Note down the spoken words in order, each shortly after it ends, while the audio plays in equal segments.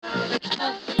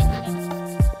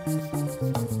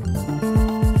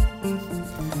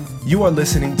You are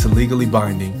listening to Legally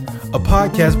Binding, a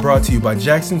podcast brought to you by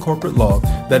Jackson Corporate Law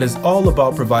that is all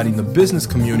about providing the business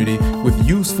community with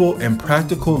useful and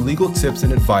practical legal tips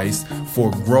and advice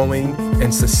for growing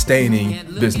and sustaining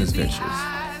business ventures.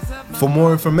 For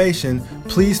more information,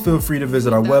 please feel free to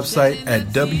visit our website at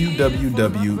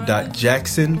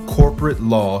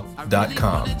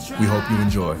www.jacksoncorporatelaw.com. We hope you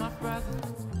enjoy.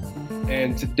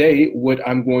 And today, what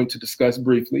I'm going to discuss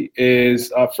briefly is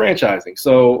franchising.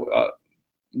 So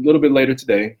a little bit later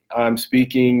today, I'm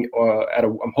speaking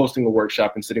I'm hosting a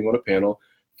workshop and sitting on a panel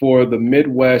for the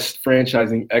Midwest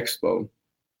Franchising Expo.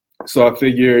 So I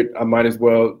figured I might as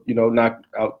well, knock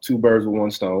out two birds with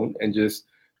one stone and just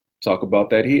talk about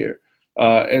that here.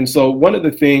 And so one of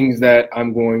the things that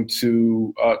I'm going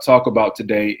to talk about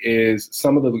today is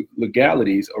some of the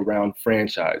legalities around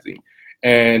franchising.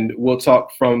 And we'll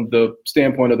talk from the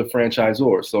standpoint of the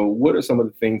franchisor. So what are some of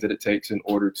the things that it takes in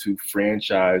order to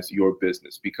franchise your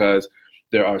business? Because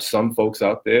there are some folks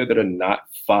out there that are not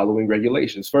following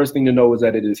regulations. First thing to know is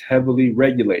that it is heavily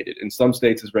regulated. In some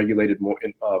states, it's regulated more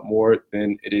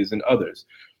than it is in others.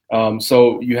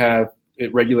 So you have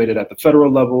it regulated at the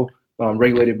federal level,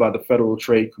 regulated by the Federal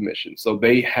Trade Commission. So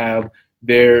they have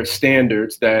their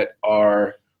standards that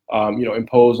are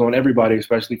imposed on everybody,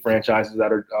 especially franchises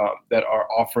that are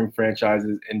offering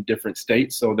franchises in different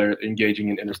states. So they're engaging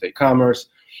in interstate commerce,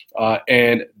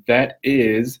 and that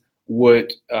is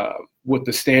what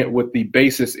the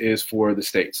basis is for the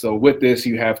state. So with this,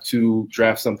 you have to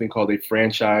draft something called a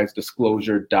franchise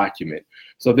disclosure document.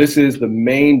 So this is the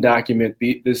main document.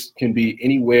 This can be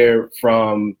anywhere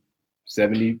from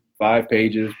 75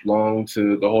 pages long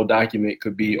to the whole document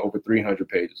could be over 300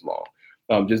 pages long.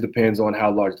 Just depends on how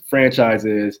large the franchise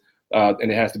is, and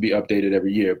it has to be updated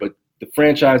every year. But the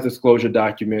franchise disclosure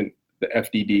document, the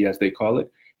FDD as they call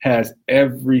it, has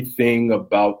everything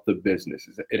about the business.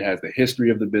 It has the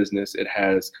history of the business. It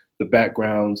has the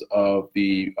backgrounds of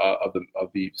the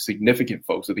significant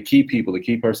folks, of the key people, the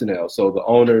key personnel. So the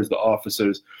owners, the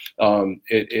officers.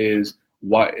 It is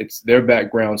why it's their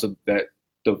background, so that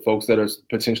the folks that are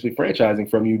potentially franchising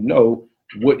from you know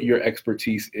what your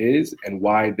expertise is and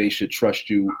why they should trust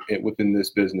you within this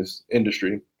business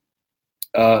industry.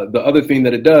 The other thing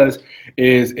that it does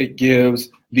is it gives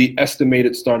the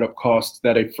estimated startup costs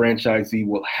that a franchisee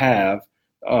will have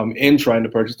in trying to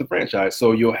purchase the franchise.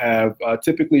 So you'll have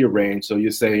typically a range. So you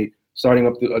say starting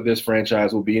up this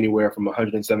franchise will be anywhere from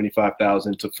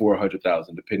 $175,000 to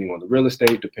 $400,000, depending on the real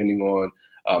estate, depending on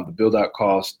the build out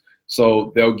cost.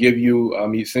 So they'll give you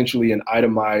essentially an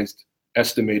itemized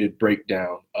estimated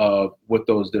breakdown of what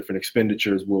those different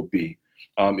expenditures will be.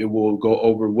 It will go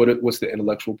over what's the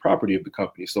intellectual property of the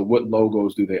company. So what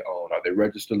logos do they own? Are they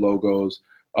registered logos?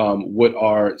 What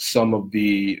are some of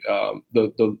the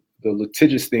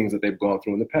litigious things that they've gone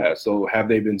through in the past? So have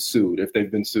they been sued? If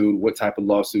they've been sued, what type of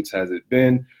lawsuits has it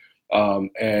been?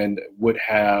 And what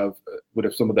have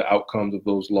some of the outcomes of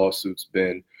those lawsuits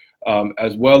been?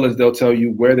 As well as they'll tell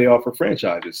you where they offer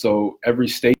franchises. So every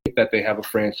state that they have a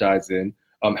franchise in,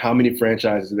 how many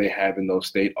franchises they have in those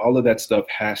states, all of that stuff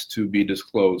has to be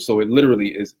disclosed. So it literally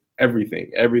is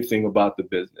everything about the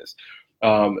business.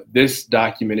 This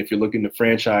document, if you're looking to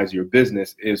franchise your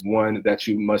business, is one that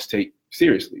you must take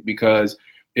seriously, because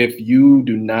if you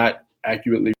do not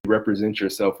accurately represent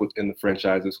yourself within the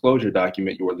franchise disclosure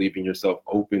document, you are leaving yourself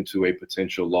open to a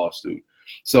potential lawsuit.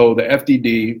 So the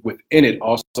FDD within it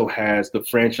also has the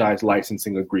franchise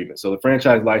licensing agreement. So the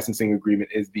franchise licensing agreement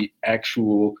is the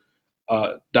actual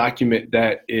document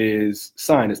that is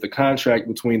signed. It's the contract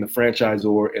between the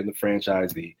franchisor and the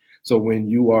franchisee. So when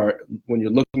you're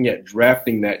looking at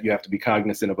drafting that, you have to be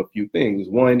cognizant of a few things.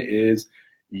 One is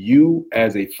you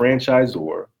as a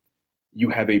franchisor, you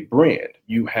have a brand,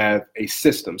 you have a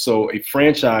system. So a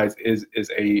franchise is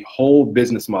a whole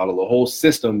business model, a whole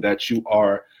system that you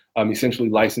are essentially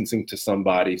licensing to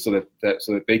somebody so that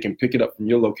they can pick it up from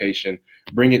your location,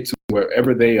 bring it to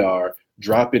wherever they are,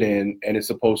 drop it in, and it's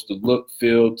supposed to look,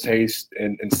 feel, taste,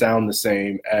 and sound the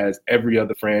same as every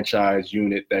other franchise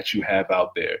unit that you have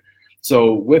out there.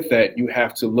 So with that, you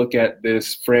have to look at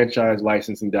this franchise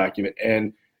licensing document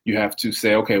and you have to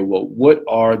say, okay, well, what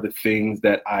are the things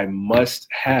that I must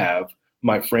have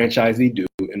my franchisee do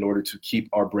in order to keep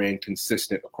our brand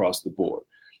consistent across the board?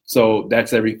 So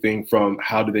that's everything from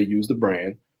how do they use the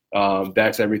brand?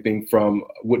 That's everything from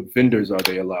what vendors are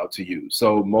they allowed to use?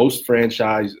 So most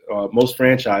franchises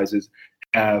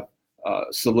have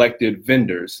selected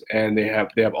vendors, and they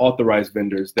have authorized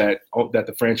vendors that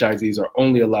the franchisees are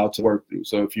only allowed to work through.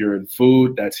 So if you're in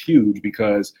food, that's huge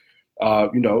because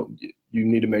you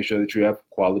need to make sure that you have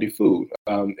quality food.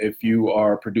 If you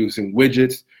are producing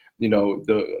widgets,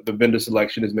 the vendor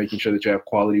selection is making sure that you have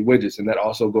quality widgets. And that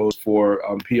also goes for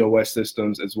POS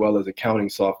systems as well as accounting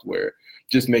software,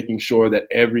 just making sure that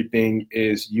everything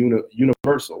is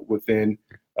universal within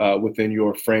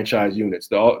your franchise units.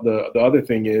 The other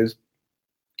thing is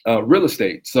real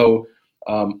estate. So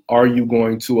are you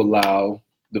going to allow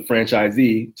the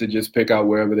franchisee to just pick out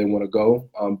wherever they want to go?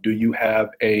 Do you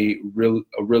have a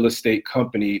real estate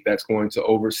company that's going to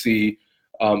oversee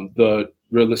the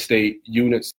real estate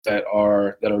units that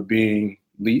are being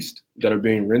leased, that are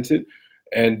being rented?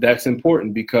 And that's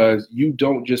important because you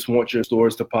don't just want your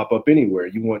stores to pop up anywhere.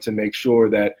 You want to make sure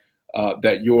that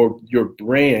that your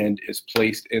brand is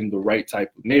placed in the right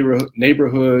type of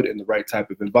neighborhood and the right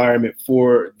type of environment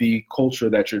for the culture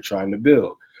that you're trying to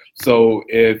build. So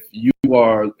if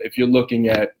you're looking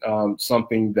at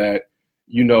something that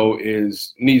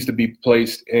needs to be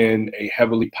placed in a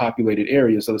heavily populated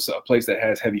area, so it's a place that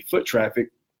has heavy foot traffic,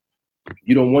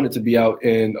 you don't want it to be out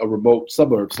in a remote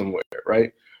suburb somewhere,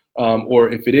 right? Or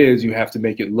if it is, you have to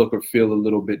make it look or feel a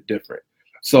little bit different.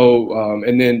 So,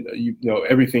 and then,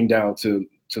 everything down to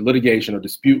litigation or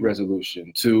dispute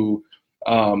resolution, to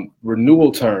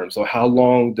renewal terms. So how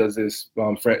long does this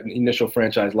initial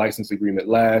franchise license agreement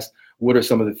last? What are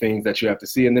some of the things that you have to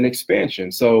see? And then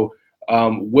expansion. So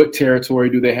what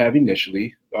territory do they have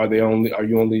initially? Are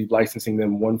you only licensing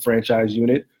them one franchise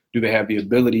unit? Do they have the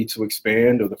ability to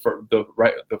expand, or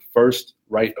the first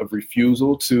right of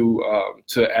refusal to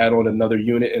add on another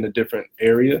unit in a different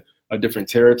area, a different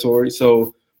territory?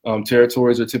 So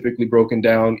territories are typically broken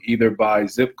down either by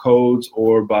zip codes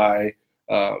or by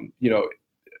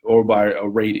or by a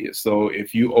radius. So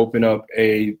if you open up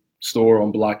a store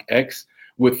on block X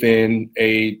within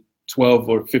a 12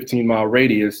 or 15 mile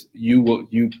radius, you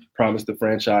promise the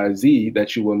franchisee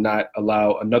that you will not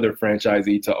allow another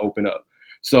franchisee to open up.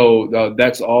 So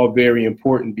that's all very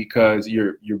important because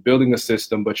you're building a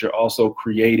system, but you're also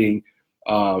creating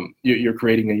you're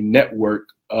creating a network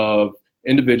of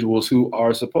individuals who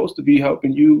are supposed to be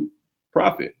helping you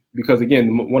profit. Because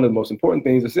again, one of the most important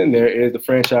things that's in there is the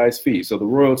franchise fee. So the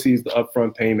royalties, the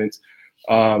upfront payments,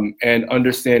 and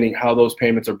understanding how those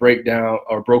payments are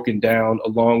broken down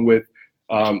along with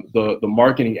the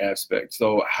marketing aspect.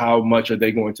 So how much are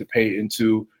they going to pay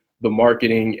into the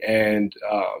marketing and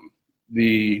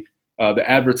the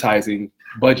advertising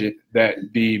budget that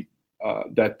the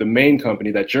main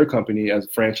company, that your company as a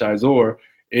franchisor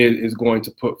is going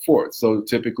to put forth. So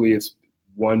typically it's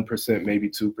 1%, maybe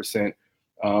 2%.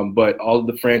 But all of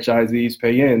the franchisees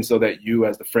pay in so that you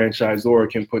as the franchisor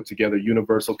can put together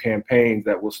universal campaigns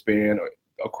that will span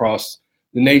across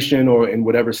the nation or in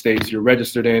whatever states you're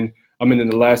registered in. And then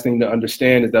the last thing to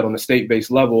understand is that on a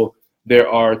state-based level, there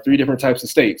are 3 different types of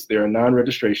states. There are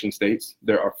non-registration states,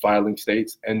 there are filing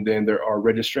states, and then there are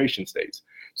registration states.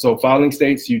 So filing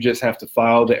states, you just have to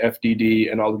file the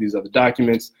FDD and all of these other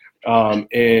documents.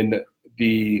 In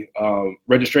the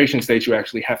registration states, you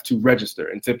actually have to register.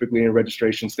 And typically in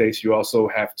registration states, you also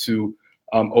have to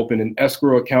open an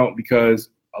escrow account, because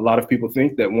a lot of people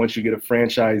think that once you get a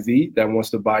franchisee that wants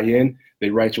to buy in,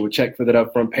 they write you a check for that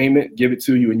upfront payment, give it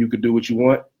to you, and you could do what you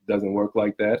want. Doesn't work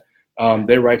like that.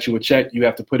 They write you a check. You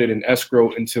have to put it in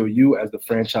escrow until you, as the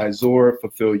franchisor,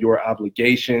 fulfill your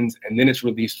obligations, and then it's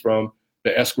released from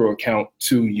the escrow account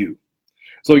to you.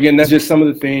 So again, that's just some of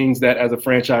the things that as a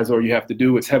franchisor you have to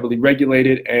do. It's heavily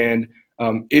regulated, and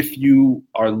if you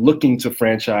are looking to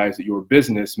franchise your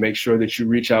business, make sure that you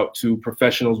reach out to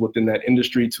professionals within that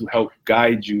industry to help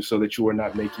guide you so that you are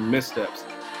not making missteps.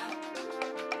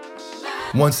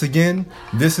 Once again,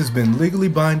 this has been Legally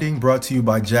Binding, brought to you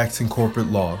by Jackson Corporate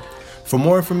Law. For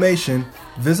more information,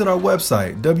 visit our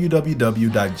website,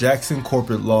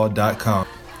 www.jacksoncorporatelaw.com.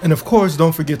 And of course,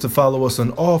 don't forget to follow us on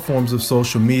all forms of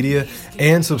social media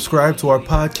and subscribe to our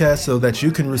podcast so that you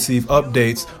can receive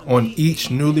updates on each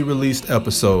newly released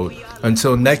episode.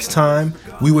 Until next time,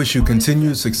 we wish you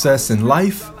continued success in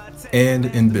life and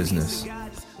in business.